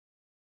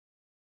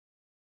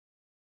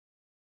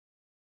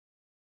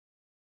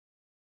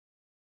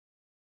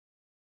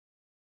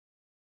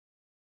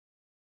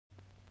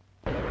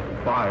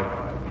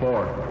5,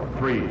 4,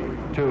 3,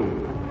 2,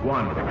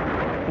 1.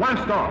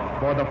 Blast off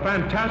for the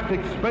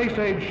fantastic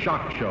space-age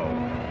shock show,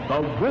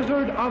 The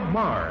Wizard of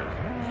Mars,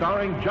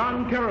 starring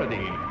John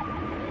Carradine.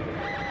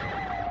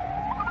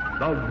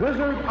 The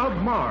Wizard of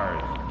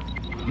Mars.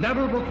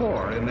 Never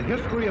before in the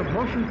history of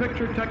motion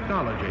picture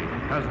technology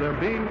has there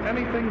been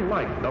anything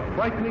like the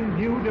frightening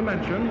new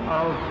dimension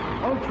of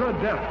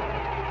ultra-depth.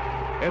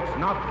 It's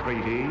not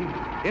 3D,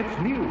 it's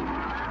new.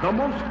 The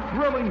most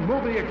thrilling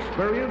movie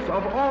experience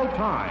of all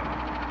time.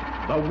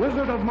 The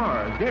Wizard of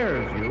Mars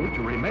dares you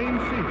to remain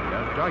seated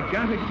as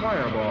gigantic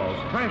fireballs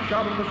crash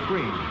out of the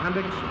screen and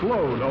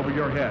explode over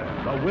your head.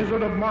 The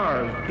Wizard of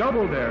Mars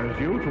double dares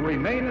you to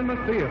remain in the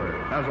theater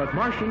as a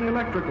Martian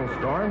electrical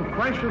storm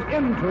crashes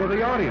into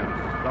the audience.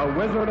 The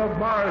Wizard of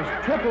Mars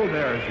triple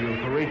dares you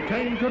to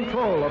retain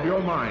control of your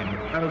mind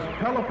as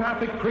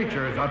telepathic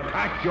creatures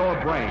attack your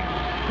brain,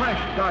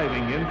 crash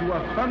diving into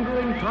a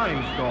thundering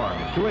time storm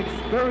to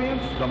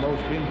experience the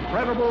most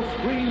incredible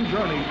screen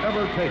journey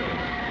ever taken.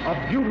 A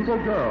beautiful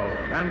girl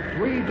and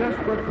 3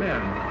 desperate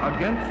men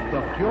against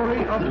the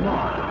fury of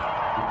Mars,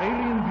 the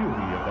alien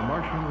beauty of the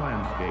Martian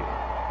landscape,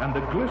 and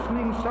the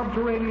glistening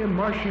subterranean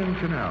Martian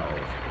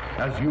canals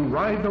as you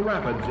ride the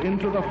rapids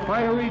into the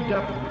fiery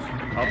depths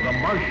of the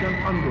Martian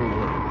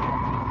underworld.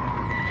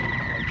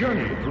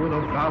 Journey through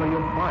the Valley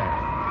of Fire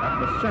at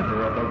the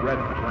center of the Red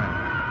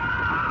Planet.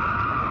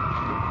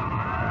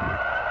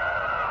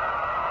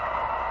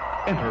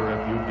 Enter,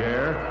 if you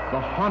dare,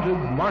 the haunted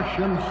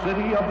Martian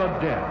city of the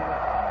dead.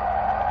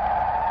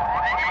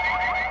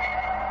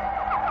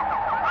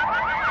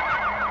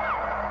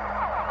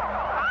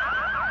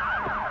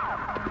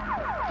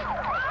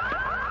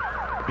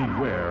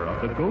 Beware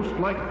of the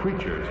ghost-like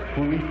creatures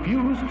who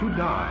refuse to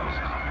die.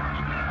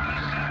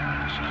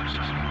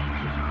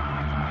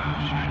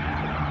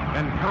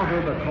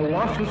 Encounter the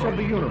Colossus of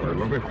the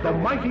universe, the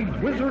mighty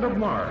Wizard of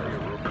Mars,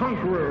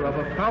 conqueror of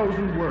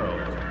 1,000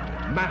 worlds,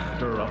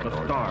 master of the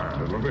stars.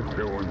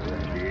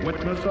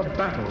 Witness a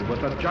battle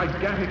with a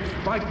gigantic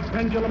spiked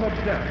pendulum of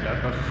death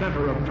at the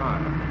center of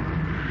time.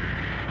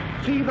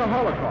 See the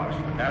Holocaust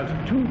as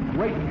 2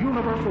 great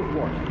universal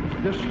forces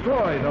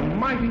destroy the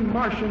mighty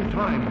Martian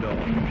time dome.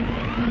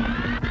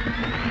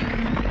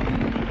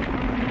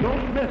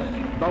 Don't miss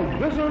The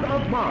Wizard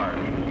of Mars,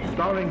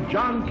 starring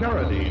John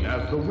Carradine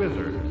as the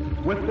Wizard,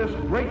 with this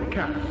great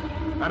cast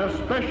at a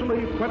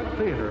specially equipped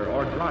theater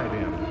or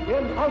drive-in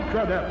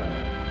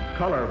ultra-depth,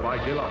 color by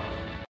Deluxe.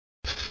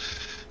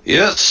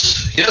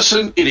 Yes,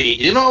 indeed.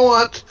 You know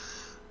what?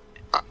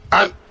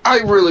 I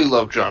really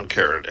love John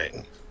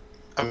Carradine.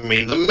 I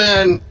mean, the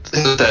man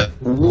has that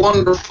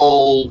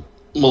wonderful,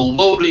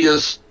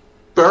 melodious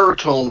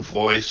baritone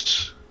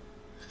voice.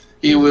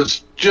 He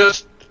was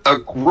just a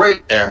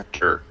great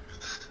actor.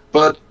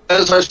 But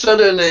as I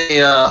said in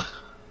a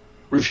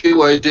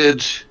review I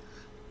did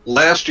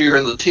last year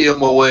in the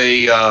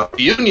TMOA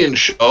Union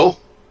show,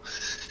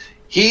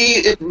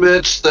 he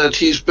admits that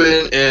he's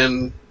been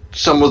in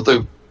some of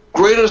the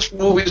greatest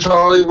movies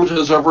Hollywood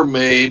has ever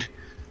made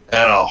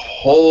and a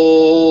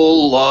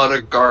whole lot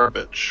of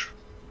garbage.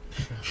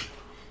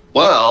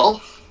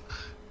 Well,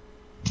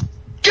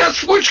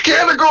 guess which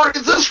category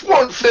this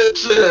one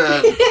fits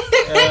in?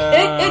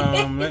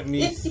 Let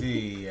me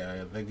see.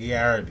 The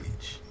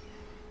garbage.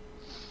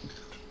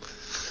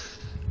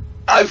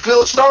 I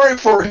feel sorry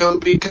for him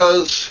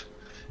because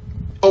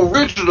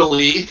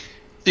originally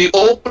the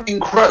opening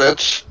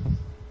credits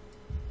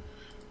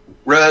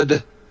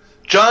read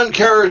John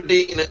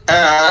Carradine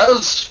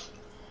as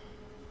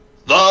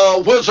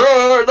the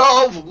Wizard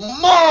of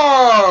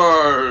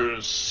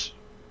Mars.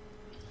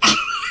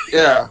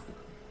 Yeah,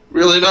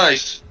 really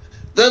nice.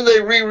 Then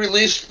they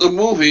re-released the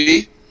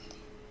movie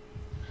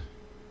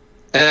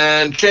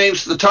and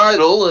changed the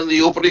title, and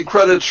the opening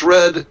credits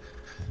read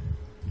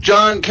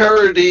John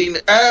Carradine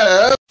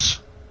as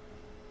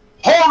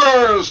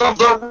Horrors of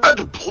the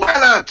Red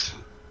Planet.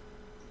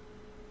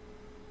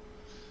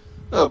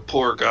 Oh,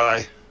 poor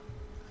guy.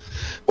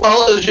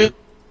 Well, as you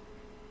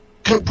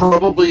can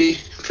probably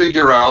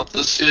figure out,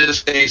 this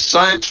is a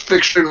science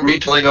fiction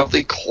retelling of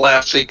the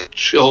classic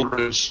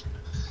children's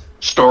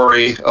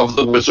story of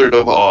the Wizard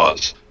of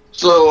Oz.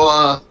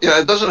 So,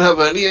 yeah, it doesn't have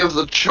any of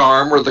the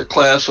charm or the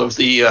class of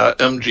the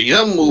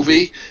MGM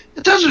movie.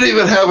 It doesn't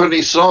even have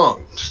any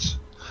songs.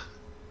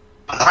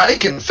 But I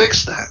can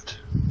fix that.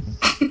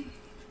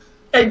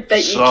 I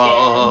bet you can.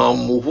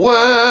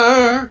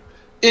 Somewhere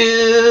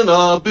in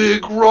a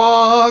big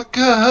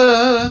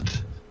rocket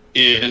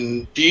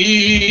in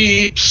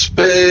deep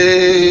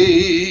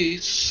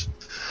space,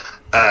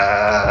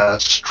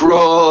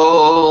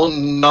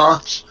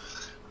 astronauts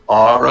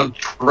are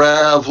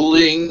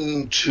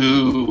traveling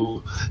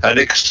to an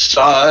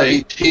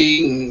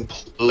exciting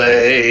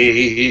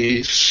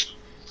place.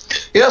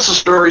 Yes, the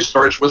story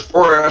starts with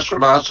 4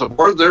 astronauts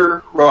aboard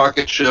their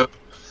rocket ship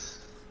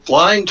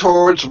flying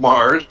towards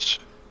Mars.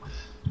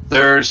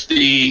 There's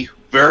the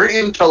very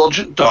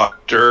intelligent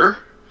doctor.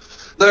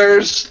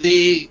 There's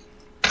the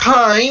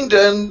kind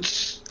and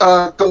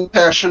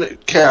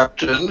compassionate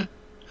captain.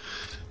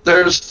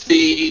 there's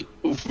the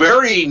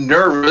very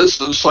nervous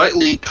and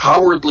slightly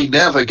cowardly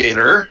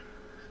navigator,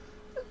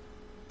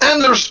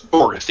 and there's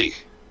Dorothy.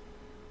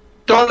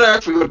 Don't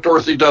ask me what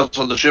Dorothy does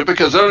on the ship,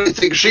 because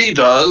anything she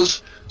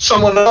does,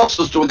 someone else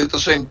is doing at the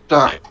same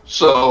time.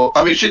 So,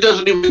 I mean, she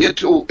doesn't even get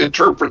to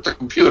interpret the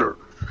computer.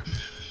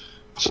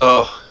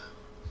 So,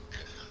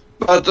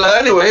 but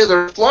anyway,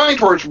 they're flying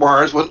towards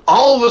Mars when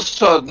all of a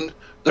sudden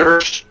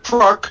they're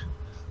struck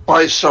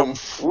by some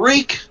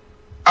freak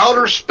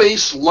outer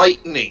space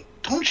lightning.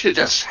 Don't you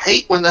just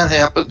hate when that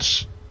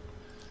happens?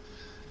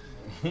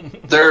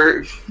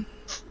 Their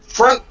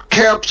front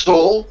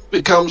capsule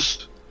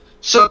becomes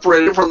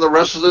separated from the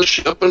rest of the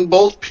ship, and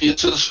both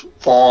pieces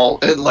fall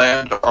and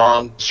land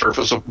on the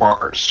surface of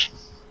Mars.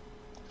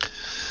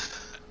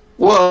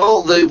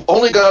 Well, they've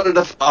only got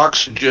enough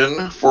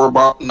oxygen for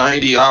about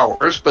 90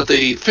 hours, but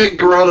they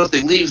figure out if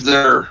they leave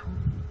their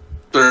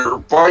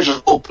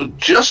visors open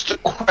just a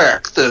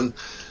crack, then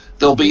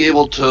they'll be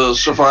able to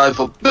survive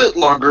a bit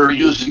longer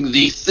using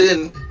the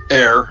thin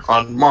air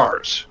on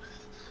Mars.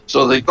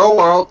 So they go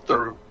out,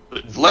 they're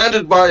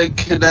landed by a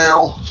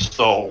canal,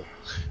 so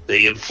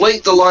they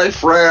inflate the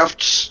life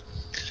rafts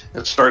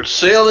and start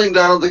sailing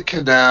down the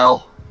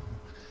canal.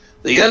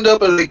 They end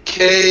up in a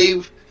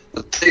cave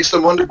that takes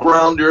them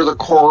underground near the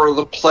core of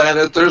the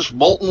planet. There's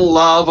molten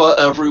lava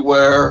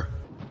everywhere.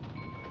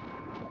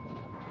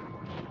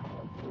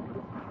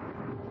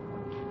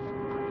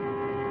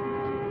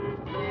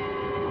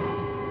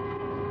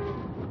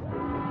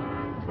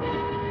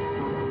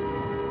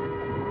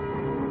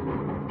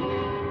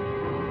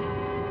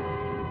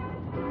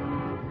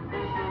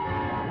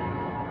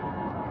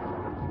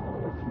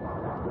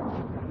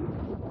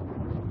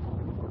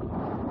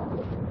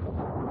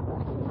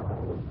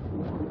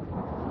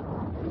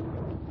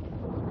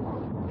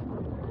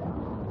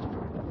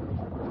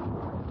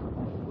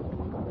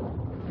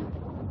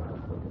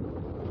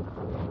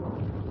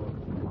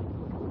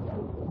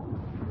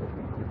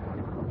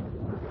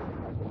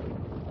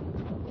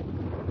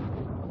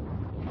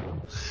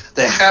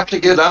 They have to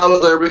get out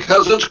of there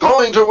because it's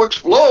going to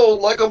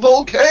explode like a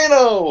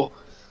volcano.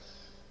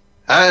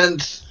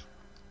 And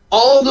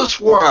all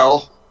this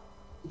while,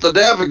 the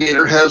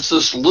navigator has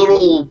this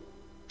little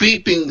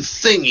beeping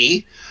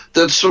thingy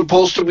that's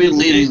supposed to be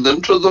leading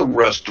them to the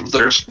rest of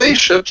their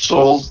spaceship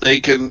so they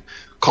can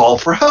call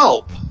for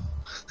help.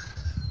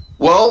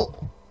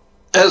 Well,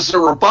 as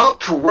they're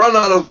about to run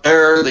out of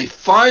air, they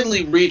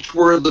finally reach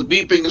where the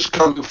beeping is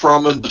coming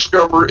from and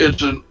discover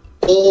it's an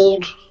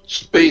old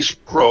space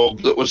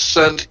probe that was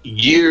sent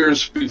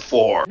years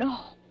before. No.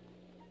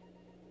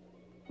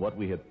 What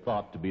we had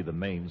thought to be the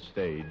main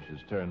stage has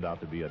turned out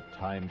to be a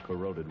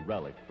time-corroded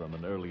relic from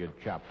an earlier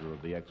chapter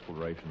of the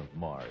exploration of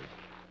Mars.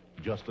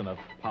 Just enough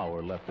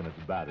power left in its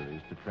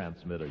batteries to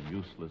transmit a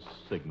useless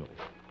signal.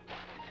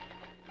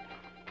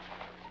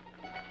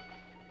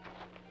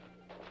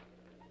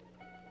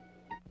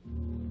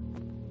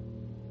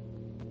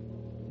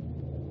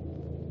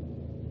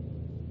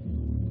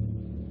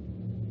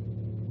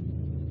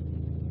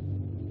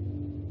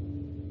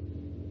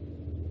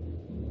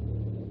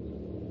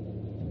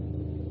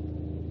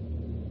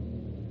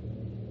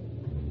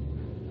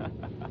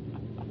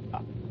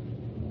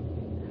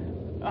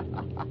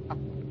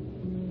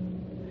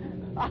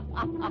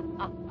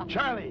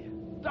 Charlie,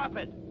 stop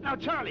it! Now,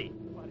 Charlie!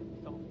 But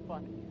it's so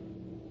funny.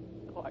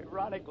 So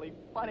ironically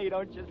funny,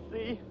 don't you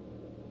see?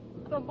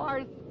 The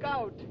Mars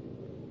Scout.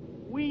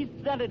 We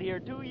sent it here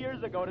 2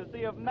 years ago to see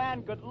if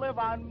man could live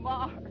on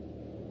Mars.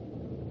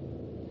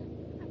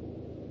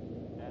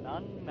 An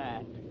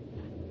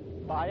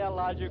unmanned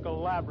biological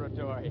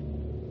laboratory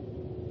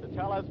to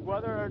tell us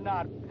whether or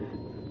not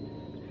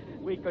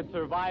we could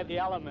survive the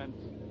elements.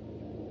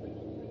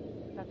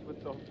 That's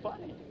what's so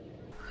funny.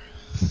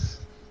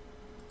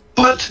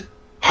 But,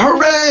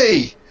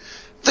 hooray!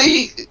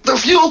 The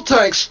fuel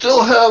tanks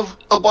still have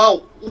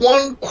about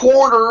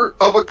 1/4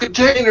 of a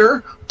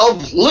container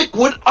of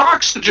liquid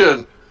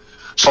oxygen,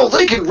 so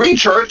they can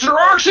recharge their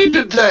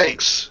oxygen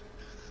tanks.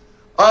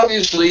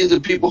 Obviously, the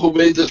people who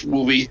made this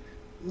movie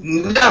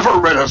never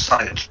read a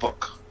science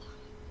book.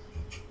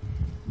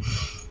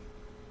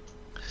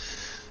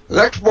 The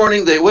next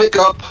morning, they wake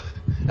up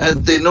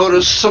and they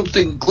notice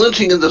something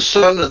glinting in the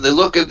sun, and they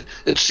look at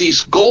it's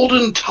these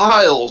golden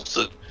tiles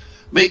that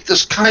make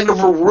this kind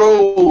of a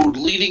road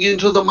leading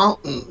into the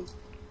mountain.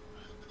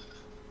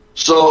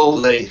 So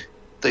they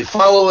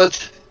follow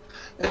it,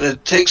 and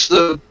it takes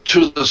them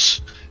to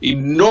this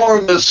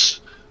enormous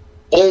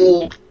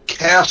old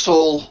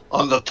castle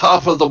on the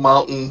top of the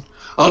mountain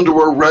under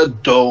a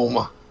red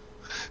dome.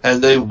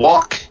 And they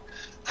walk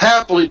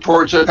happily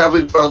towards it,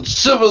 having found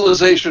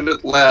civilization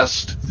at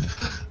last.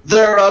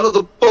 They're out of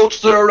the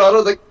boats, they're out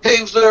of the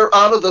caves, they're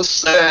out of the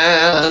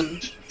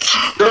sand.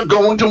 They're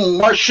going to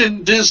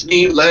Martian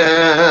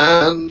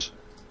Disneyland.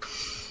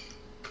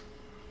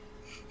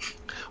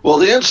 Well,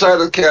 the inside of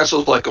the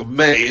castle is like a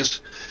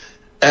maze,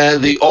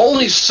 and the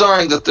only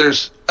sign that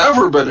there's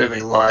ever been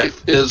any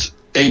life is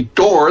a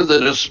door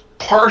that is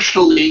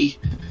partially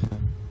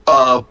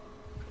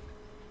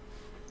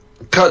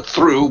cut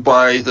through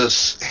by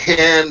this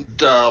hand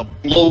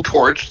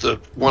blowtorch that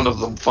one of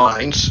them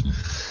finds,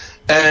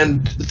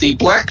 and the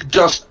black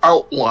dust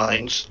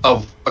outlines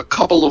of a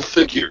couple of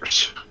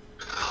figures.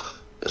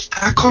 Is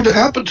that going to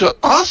happen to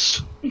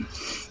us?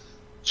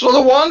 So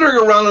they're wandering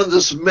around in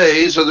this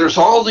maze, and there's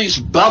all these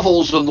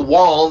bevels in the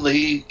wall, and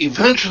they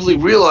eventually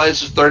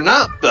realize that they're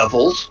not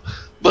bevels,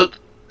 but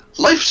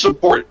life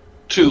support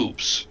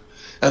tubes.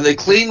 And they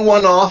clean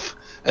one off,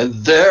 and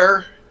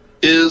there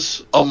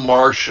is a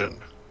Martian.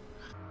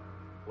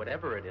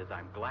 Whatever it is,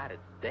 I'm glad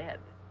it's dead.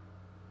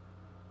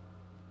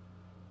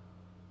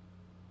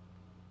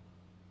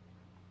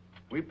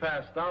 We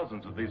passed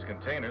thousands of these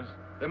containers.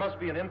 There must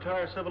be an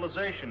entire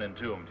civilization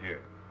entombed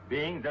here.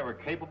 Beings ever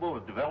capable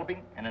of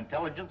developing an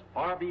intelligence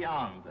far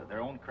beyond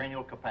their own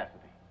cranial capacity.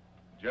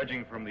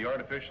 Judging from the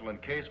artificial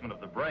encasement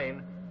of the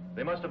brain,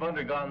 they must have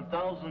undergone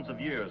thousands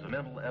of years of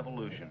mental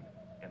evolution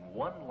in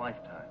one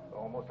lifetime.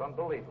 Almost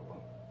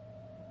unbelievable.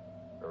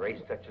 The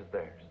race such as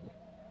theirs.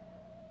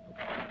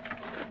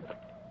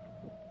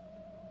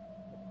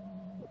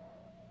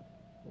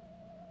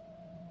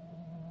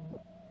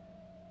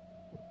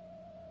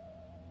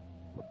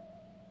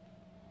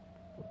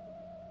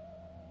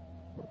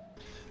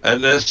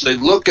 And as they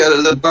look at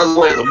it, and by the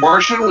way, the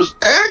Martian was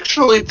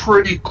actually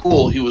pretty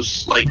cool. He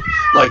was like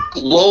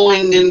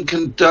glowing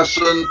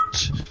incandescent.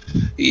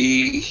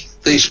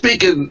 They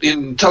speak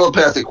in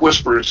telepathic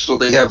whispers, so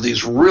they have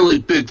these really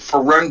big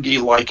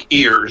Ferengi-like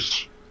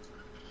ears.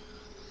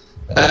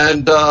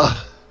 And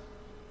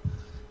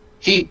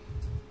he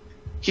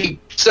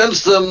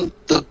sends them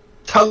the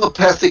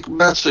telepathic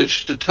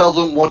message to tell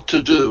them what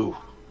to do.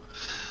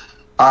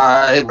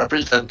 I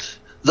represent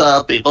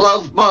the people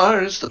of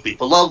Mars, the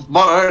people of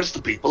Mars,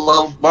 the people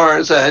of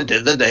Mars, and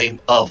in the name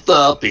of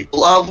the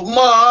people of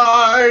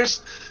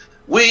Mars,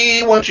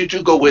 we want you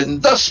to go in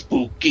the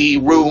spooky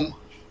room.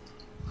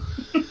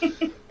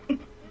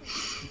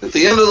 At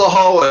the end of the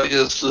hallway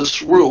is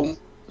this room.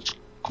 It's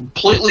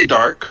completely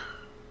dark.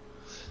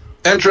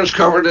 Entrance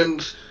covered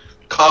in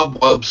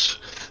cobwebs.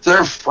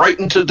 They're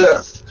frightened to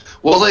death.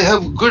 Well, they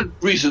have good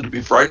reason to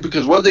be frightened,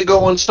 because when they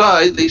go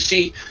inside, they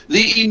see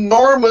the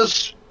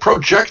enormous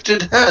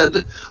projected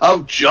head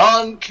of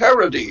John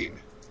Carradine.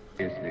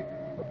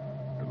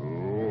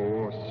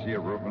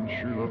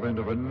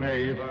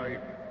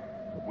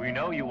 We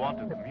know you want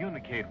to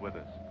communicate with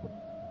us,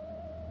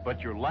 but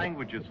your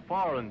language is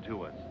foreign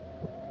to us.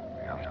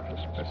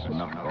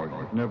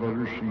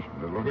 Evolution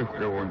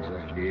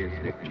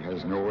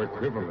has no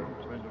equivalent.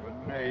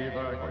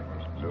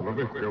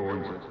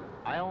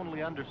 I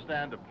only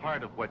understand a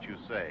part of what you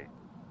say.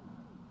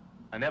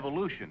 An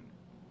evolution.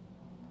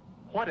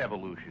 What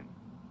evolution?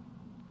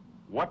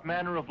 What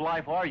manner of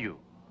life are you?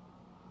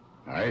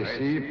 I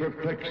see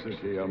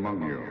perplexity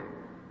among you.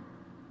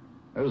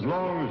 As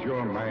long as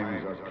your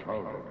minds are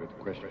clouded with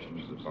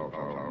questions about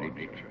our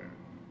nature,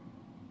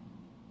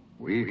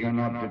 we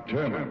cannot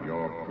determine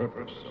your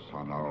purpose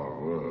upon our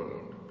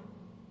world.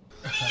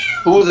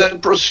 Who then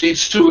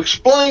proceeds to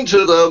explain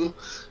to them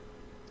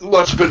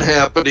what's been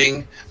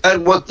happening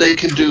and what they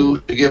can do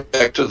to get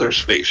back to their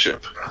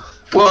spaceship.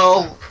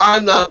 Well,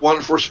 I'm not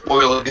one for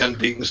spoiling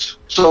endings,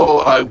 so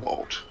I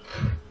won't.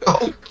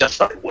 Oh,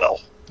 yes, I will.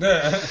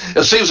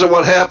 It seems that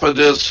what happened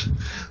is,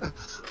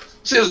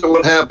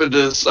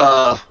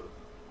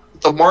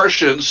 the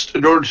Martians,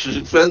 in order to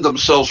defend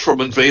themselves from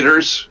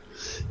invaders,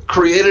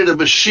 created a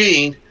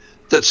machine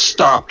that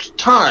stopped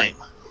time.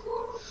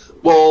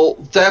 Well,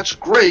 that's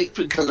great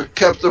because it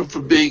kept them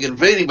from being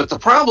invaded, but the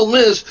problem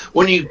is,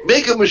 when you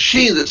make a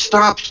machine that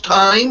stops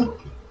time,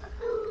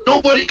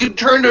 nobody can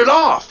turn it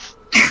off,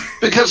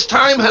 because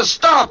time has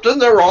stopped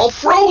and they're all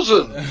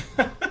frozen.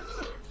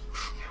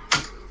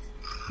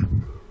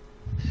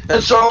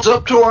 And so it's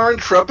up to our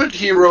intrepid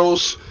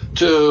heroes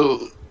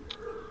to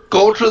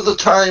go to the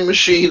time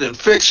machine and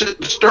fix it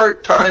and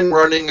start time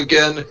running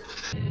again.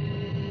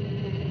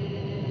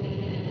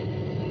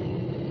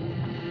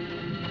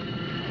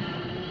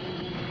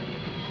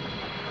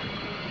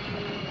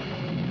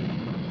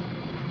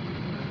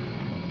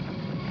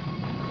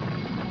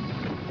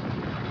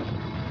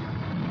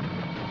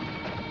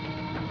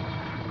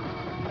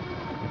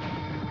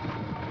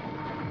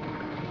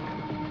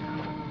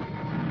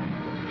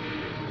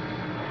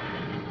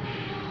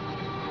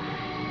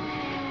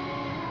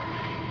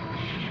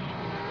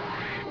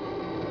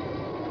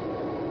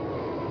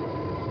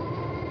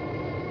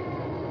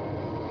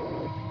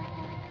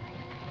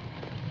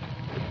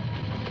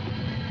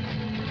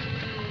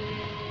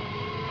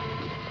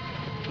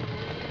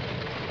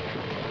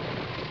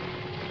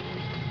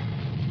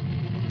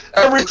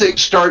 Everything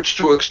starts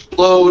to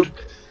explode,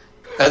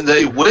 and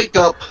they wake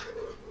up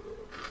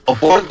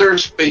aboard their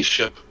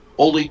spaceship.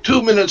 Only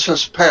 2 minutes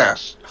has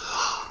passed,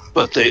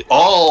 but they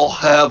all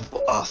have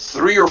a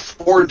 3 or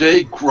 4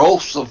 day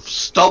growth of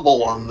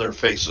stubble on their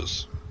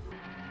faces.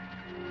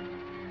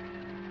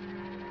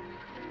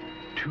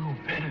 2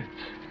 minutes.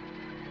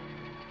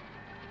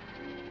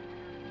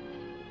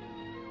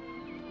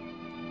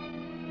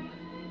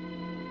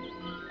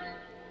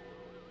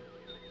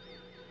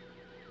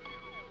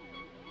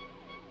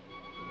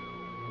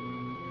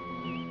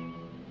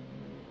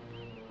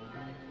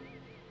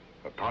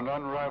 on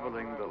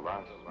unraveling the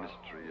last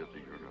mystery of the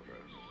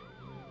universe.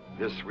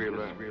 This we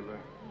learn.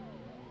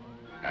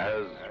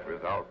 As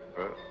without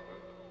birth,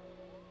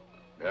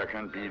 there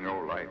can be no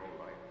life.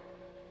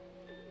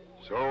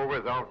 So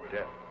without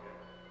death,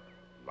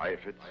 life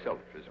itself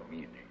is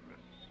meaningless.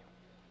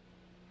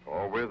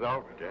 For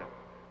without death,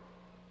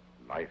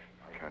 life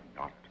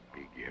cannot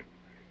begin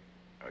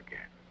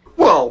again.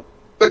 Well,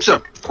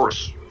 except, of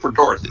course, for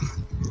Dorothy.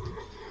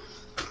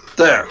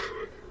 There.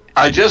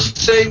 I just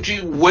saved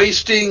you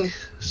wasting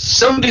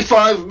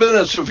 75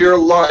 minutes of your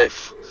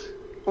life.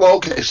 Well,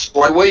 okay,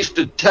 so I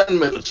wasted 10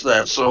 minutes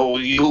then, so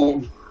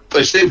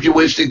I saved you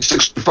wasting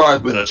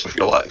 65 minutes of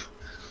your life.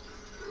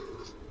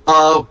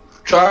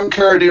 John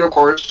Carradine, of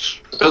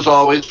course, as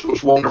always,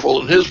 was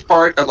wonderful in his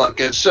part, and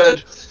like I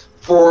said,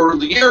 for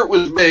the year it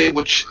was made,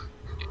 which,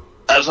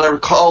 as I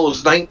recall,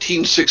 was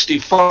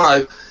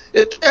 1965,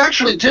 it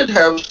actually did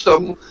have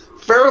some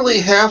fairly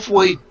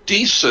halfway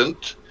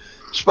decent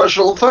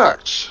special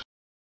effects.